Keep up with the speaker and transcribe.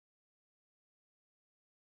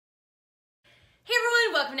Hey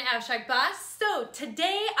everyone, welcome to Abstract Boss. So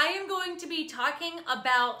today I am going to be talking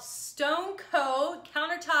about stone coat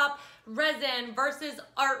countertop resin versus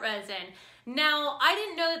art resin. Now, I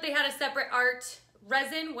didn't know that they had a separate art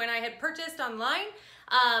resin when I had purchased online.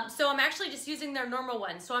 So I'm actually just using their normal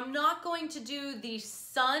one. So I'm not going to do the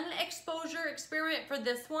sun exposure experiment for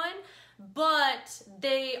this one, but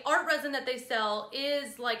the art resin that they sell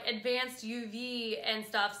is like advanced UV and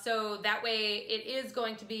stuff, so that way it is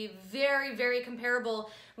going to be very, very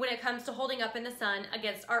comparable when it comes to holding up in the sun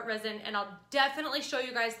against art resin, and I'll definitely show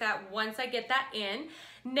you guys that once I get that in.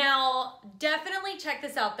 Now, definitely check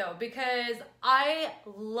this out though, because I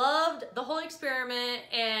loved the whole experiment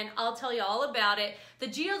and I'll tell you all about it. The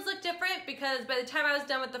geodes look different because by the time I was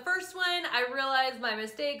done with the first one, I realized my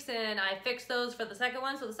mistakes and I fixed those for the second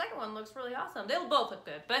one. So the second one looks really awesome. They'll both look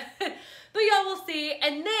good, but y'all will see.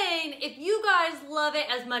 And then if you guys love it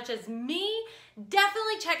as much as me,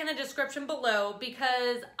 definitely check in the description below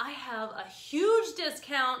because I have a huge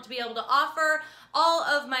discount to be able to offer all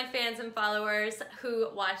of my fans and followers who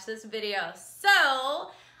watch this video. So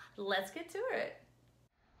let's get to it.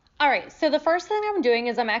 All right, so the first thing I'm doing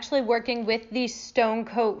is I'm actually working with the stone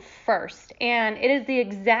coat first, and it is the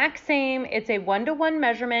exact same. It's a 1-to-1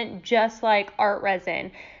 measurement, just like art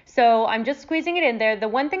resin. So I'm just squeezing it in there. The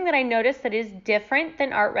one thing that I noticed that is different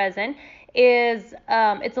than art resin is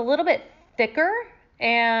it's a little bit thicker,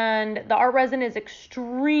 and the art resin is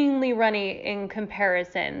extremely runny in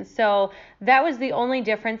comparison. So that was the only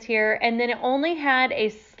difference here. And then it only had a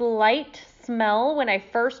slight smell when I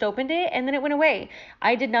first opened it, and then it went away.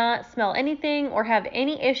 I did not smell anything or have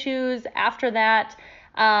any issues after that.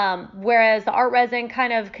 Whereas the art resin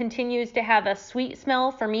kind of continues to have a sweet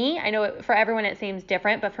smell for me. I know for everyone it seems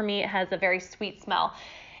different, but for me it has a very sweet smell.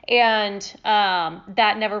 And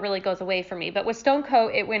that never really goes away for me. But with stone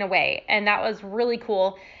coat, it went away, and that was really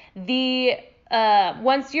cool.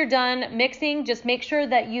 Once you're done mixing, just make sure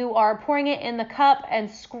that you are pouring it in the cup and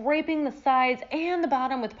scraping the sides and the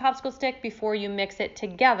bottom with a popsicle stick before you mix it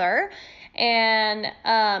together. And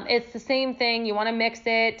it's the same thing. You want to mix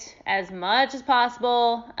it as much as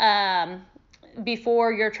possible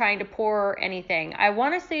before you're trying to pour anything. I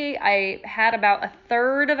want to say I had about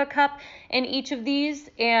 1/3 of a cup in each of these,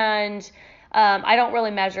 and I don't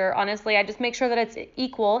really measure, honestly. I just make sure that it's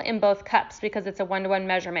equal in both cups because it's a 1-to-1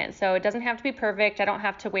 measurement. So it doesn't have to be perfect. I don't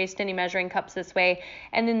have to waste any measuring cups this way.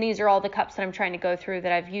 And then these are all the cups that I'm trying to go through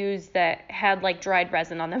that I've used that had like dried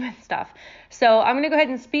resin on them and stuff. So I'm going to go ahead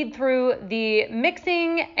and speed through the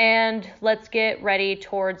mixing and let's get ready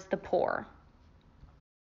towards the pour.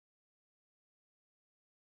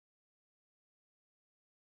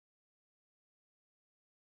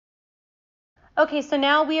 Okay, so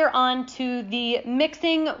now we are on to the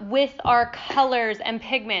mixing with our colors and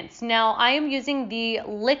pigments. Now I am using the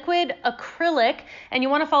liquid acrylic, and you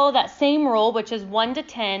want to follow that same rule, which is 1 to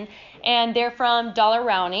 10, and they're from Dollar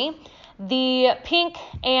Rowney. The pink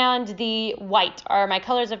and the white are my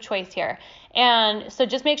colors of choice here. And so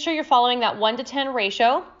just make sure you're following that 1 to 10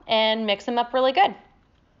 ratio and mix them up really good.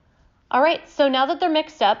 All right, so now that they're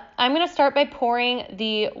mixed up, I'm going to start by pouring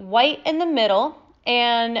the white in the middle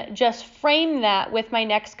and just frame that with my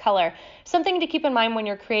next color. Something to keep in mind when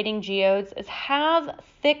you're creating geodes is have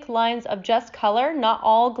thick lines of just color, not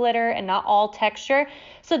all glitter and not all texture.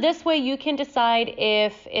 So this way you can decide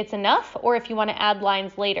if it's enough or if you want to add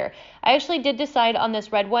lines later. I actually did decide on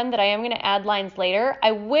this red one that I am going to add lines later.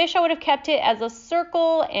 I wish I would have kept it as a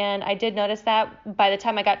circle, and I did notice that by the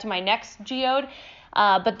time I got to my next geode.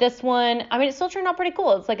 But this one, I mean, it still turned out pretty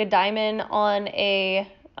cool. It's like a diamond on a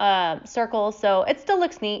circle, so it still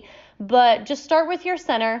looks neat, but just start with your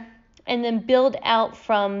center and then build out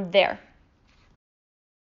from there.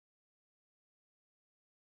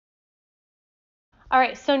 All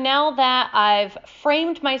right, so now that I've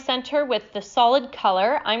framed my center with the solid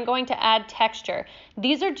color, I'm going to add texture.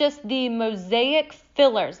 These are just the mosaic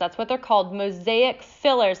fillers. That's what they're called, mosaic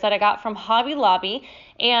fillers that I got from Hobby Lobby,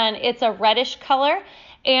 and it's a reddish color.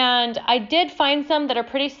 And I did find some that are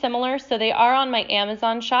pretty similar, so they are on my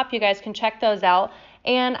Amazon shop. You guys can check those out.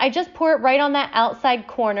 And I just pour it right on that outside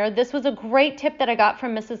corner. This was a great tip that I got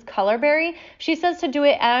from Mrs. Colorberry. She says to do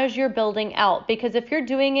it as you're building out, because if you're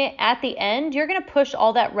doing it at the end, you're going to push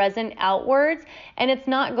all that resin outwards, and it's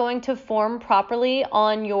not going to form properly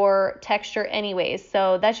on your texture anyways.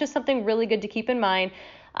 So that's just something really good to keep in mind.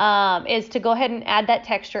 Is to go ahead and add that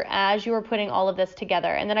texture as you are putting all of this together.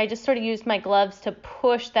 And then I just sort of used my gloves to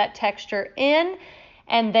push that texture in,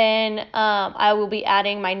 and then I will be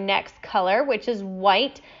adding my next color, which is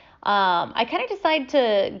white. I kind of decided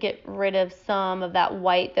to get rid of some of that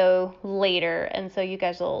white though later, and so you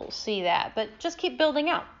guys will see that, but just keep building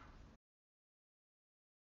out.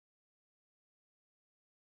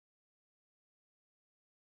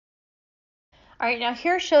 All right, now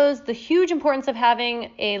here shows the huge importance of having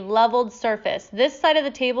a leveled surface. This side of the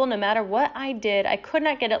table, no matter what I did, I could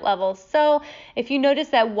not get it level. So if you notice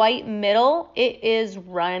that white middle, it is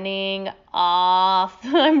running off.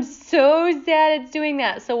 I'm so sad it's doing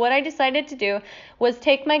that. So what I decided to do was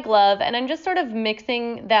take my glove, and I'm just sort of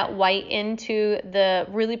mixing that white into the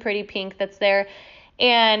really pretty pink that's there.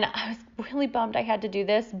 And I was really bummed I had to do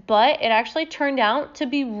this, but it actually turned out to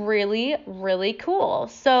be really, really cool.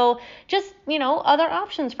 So just, other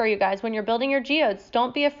options for you guys when you're building your geodes.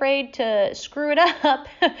 Don't be afraid to screw it up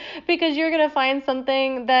because you're going to find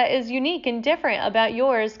something that is unique and different about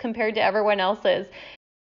yours compared to everyone else's.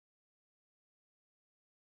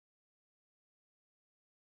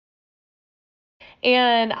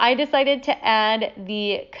 And I decided to add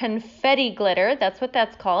the confetti glitter. That's what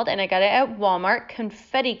that's called. And I got it at Walmart,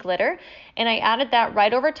 confetti glitter. And I added that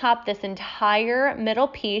right over top this entire middle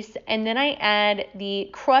piece. And then I add the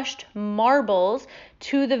crushed marbles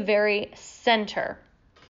to the very center.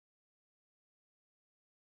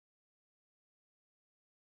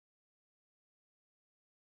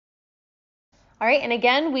 All right, and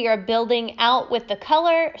again, we are building out with the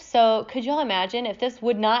color. So could y'all imagine if this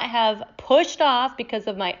would not have pushed off because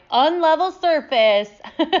of my unlevel surface,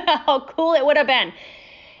 how cool it would have been.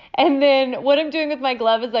 And then what I'm doing with my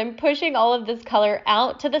glove is I'm pushing all of this color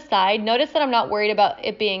out to the side. Notice that I'm not worried about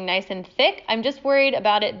it being nice and thick. I'm just worried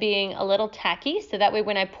about it being a little tacky. So that way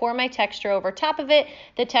when I pour my texture over top of it,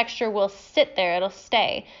 the texture will sit there, it'll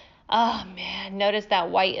stay. Oh man, notice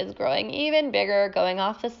that white is growing even bigger, going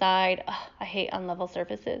off the side. Oh, I hate unlevel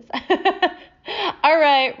surfaces. All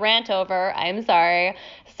right, rant over. I'm sorry.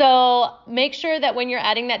 So make sure that when you're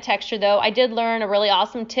adding that texture though, I did learn a really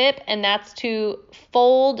awesome tip, and that's to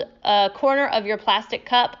fold a corner of your plastic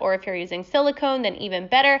cup, or if you're using silicone, then even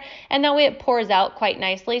better. And that way it pours out quite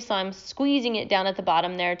nicely. So I'm squeezing it down at the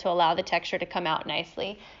bottom there to allow the texture to come out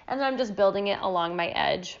nicely. And then I'm just building it along my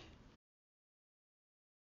edge.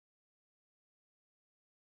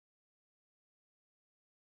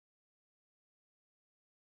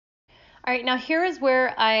 All right, now here is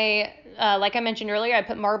where I, like I mentioned earlier, I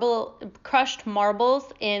put crushed marbles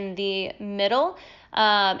in the middle.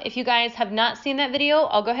 If you guys have not seen that video,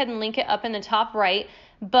 I'll go ahead and link it up in the top right.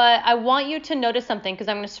 But I want you to notice something because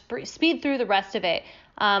I'm going to speed through the rest of it.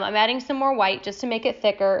 I'm adding some more white just to make it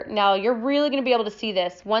thicker. Now you're really going to be able to see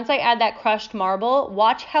this. Once I add that crushed marble,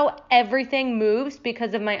 watch how everything moves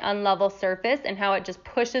because of my unlevel surface and how it just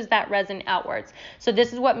pushes that resin outwards. So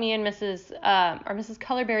this is what me and Mrs.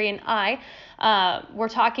 Colorberry and I were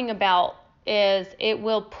talking about, is it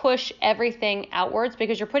will push everything outwards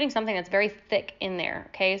because you're putting something that's very thick in there.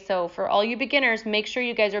 Okay, so for all you beginners, make sure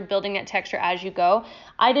you guys are building that texture as you go.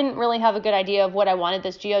 I didn't really have a good idea of what I wanted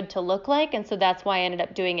this geode to look like, and so that's why I ended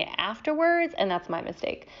up doing it afterwards, and that's my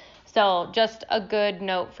mistake. So just a good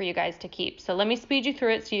note for you guys to keep. So let me speed you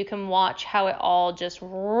through it so you can watch how it all just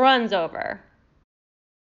runs over.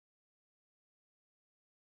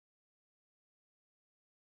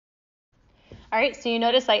 All right, so you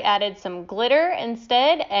notice I added some glitter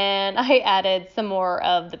instead, and I added some more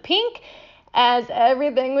of the pink as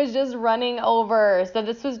everything was just running over. So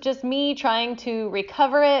this was just me trying to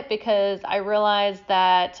recover it because I realized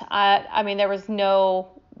that, I mean, there was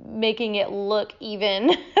no making it look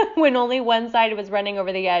even when only one side was running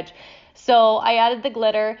over the edge. So I added the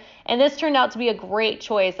glitter, and this turned out to be a great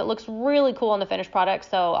choice. It looks really cool on the finished product,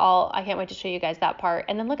 so I can't wait to show you guys that part.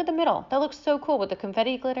 And then look at the middle. That looks so cool with the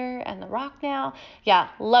confetti glitter and the rock now. Yeah,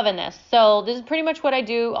 loving this. So this is pretty much what I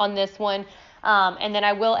do on this one. And then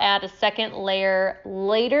I will add a second layer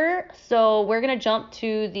later. So we're going to jump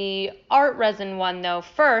to the art resin one though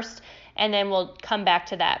first, and then we'll come back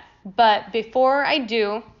to that. But before I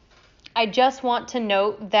do, I just want to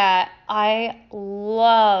note that I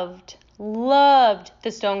loved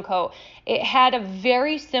the stone coat. It had a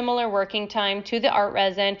very similar working time to the art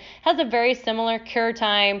resin, has a very similar cure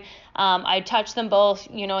time. I touched them both,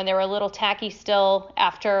 and they were a little tacky still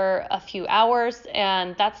after a few hours,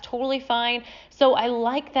 and that's totally fine. So I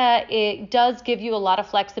like that it does give you a lot of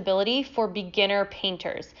flexibility for beginner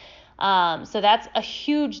painters. So that's a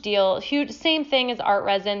huge deal. Same thing as art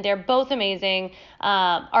resin. They're both amazing.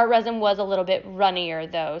 Art resin was a little bit runnier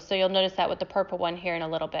though, so you'll notice that with the purple one here in a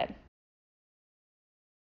little bit.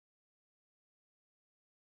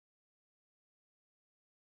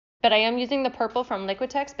 But I am using the purple from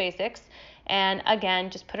Liquitex Basics. And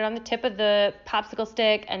again, just put it on the tip of the popsicle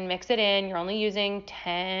stick and mix it in. You're only using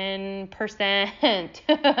 10%,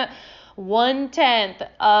 1/10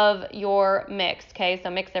 of your mix. Okay,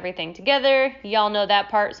 so mix everything together. Y'all know that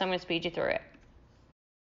part, so I'm going to speed you through it.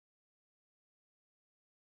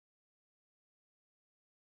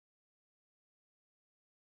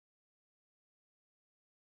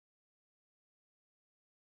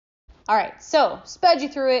 All right, so sped you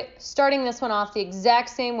through it, starting this one off the exact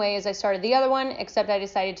same way as I started the other one, except I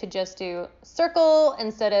decided to just do circle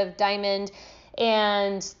instead of diamond,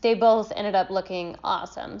 and they both ended up looking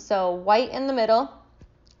awesome. So white in the middle,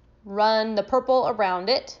 run the purple around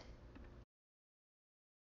it,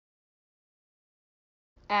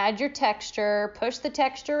 add your texture, push the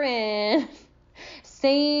texture in.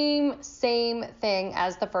 Same thing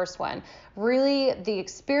as the first one. Really, the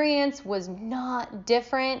experience was not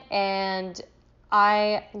different, and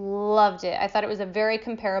I loved it. I thought it was a very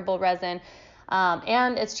comparable resin,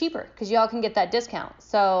 and it's cheaper because y'all can get that discount.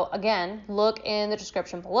 So again, look in the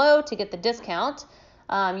description below to get the discount.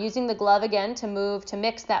 Using the glove again to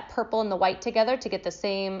mix that purple and the white together to get the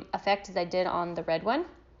same effect as I did on the red one.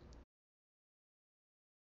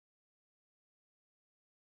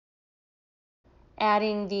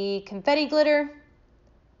 Adding the confetti glitter.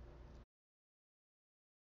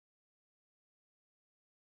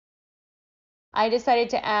 I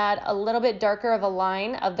decided to add a little bit darker of a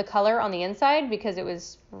line of the color on the inside because it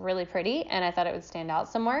was really pretty and I thought it would stand out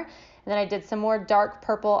some more. And then I did some more dark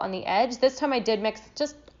purple on the edge. This time I did mix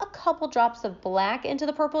just a couple drops of black into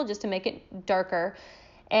the purple just to make it darker,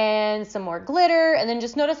 and some more glitter. And then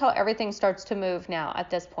just notice how everything starts to move now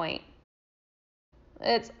at this point.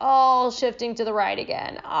 It's all shifting to the right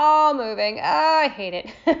again, all moving. Oh, I hate it,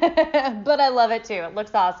 but I love it too. It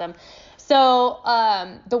looks awesome. So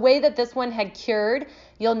the way that this one had cured,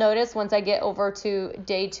 you'll notice once I get over to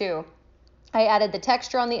day 2, I added the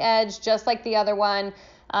texture on the edge just like the other one.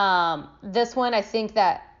 This one, I think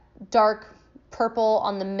that dark purple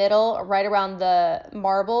on the middle, right around the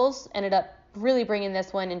marbles, ended up really bringing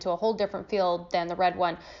this one into a whole different feel than the red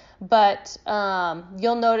one. But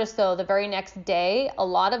you'll notice though, the very next day, a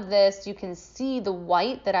lot of this, you can see the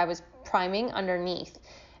white that I was priming underneath.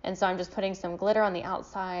 And so I'm just putting some glitter on the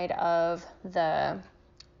outside of the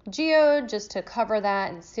geode just to cover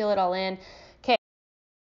that and seal it all in.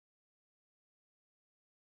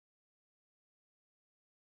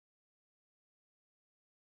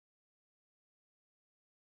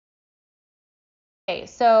 Okay,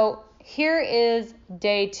 so here is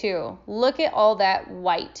day 2. Look at all that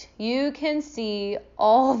white. You can see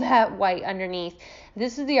all that white underneath.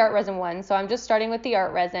 This is the art resin one, so I'm just starting with the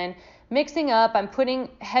art resin, mixing up. I'm putting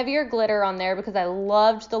heavier glitter on there because I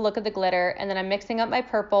loved the look of the glitter, and then I'm mixing up my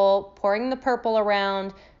purple, pouring the purple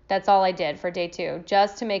around. That's all I did for day 2,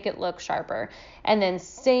 just to make it look sharper. And then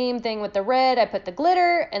same thing with the red. I put the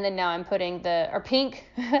glitter, and then now I'm putting pink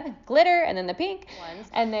glitter, and then the pink ones.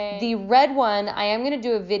 And then the red one, I am going to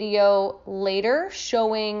do a video later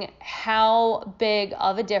showing how big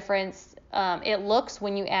of a difference it looks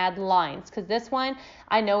when you add lines. Because this one,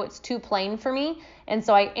 I know it's too plain for me. And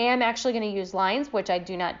so I am actually going to use lines, which I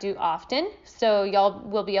do not do often. So y'all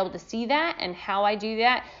will be able to see that and how I do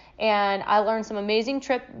that. And I learned some amazing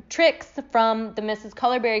tricks from the Mrs.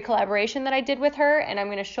 Colorberry collaboration that I did with her, and I'm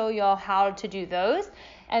going to show y'all how to do those.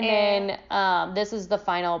 And then this is the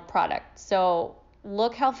final product. So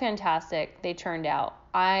look how fantastic they turned out.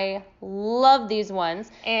 I love these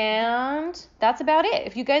ones, and that's about it.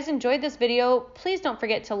 If you guys enjoyed this video, please don't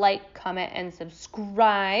forget to like, comment, and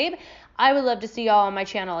subscribe. I would love to see y'all on my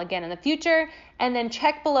channel again in the future. And then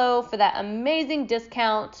check below for that amazing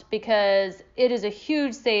discount because it is a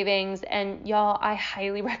huge savings. And y'all, I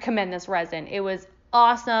highly recommend this resin. It was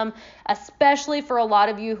awesome, especially for a lot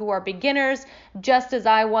of you who are beginners, just as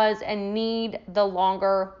I was, and need the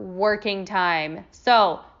longer working time.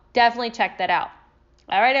 So definitely check that out.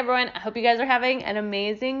 All right, everyone. I hope you guys are having an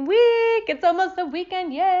amazing week. It's almost the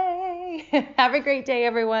weekend. Yay. Have a great day,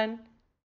 everyone.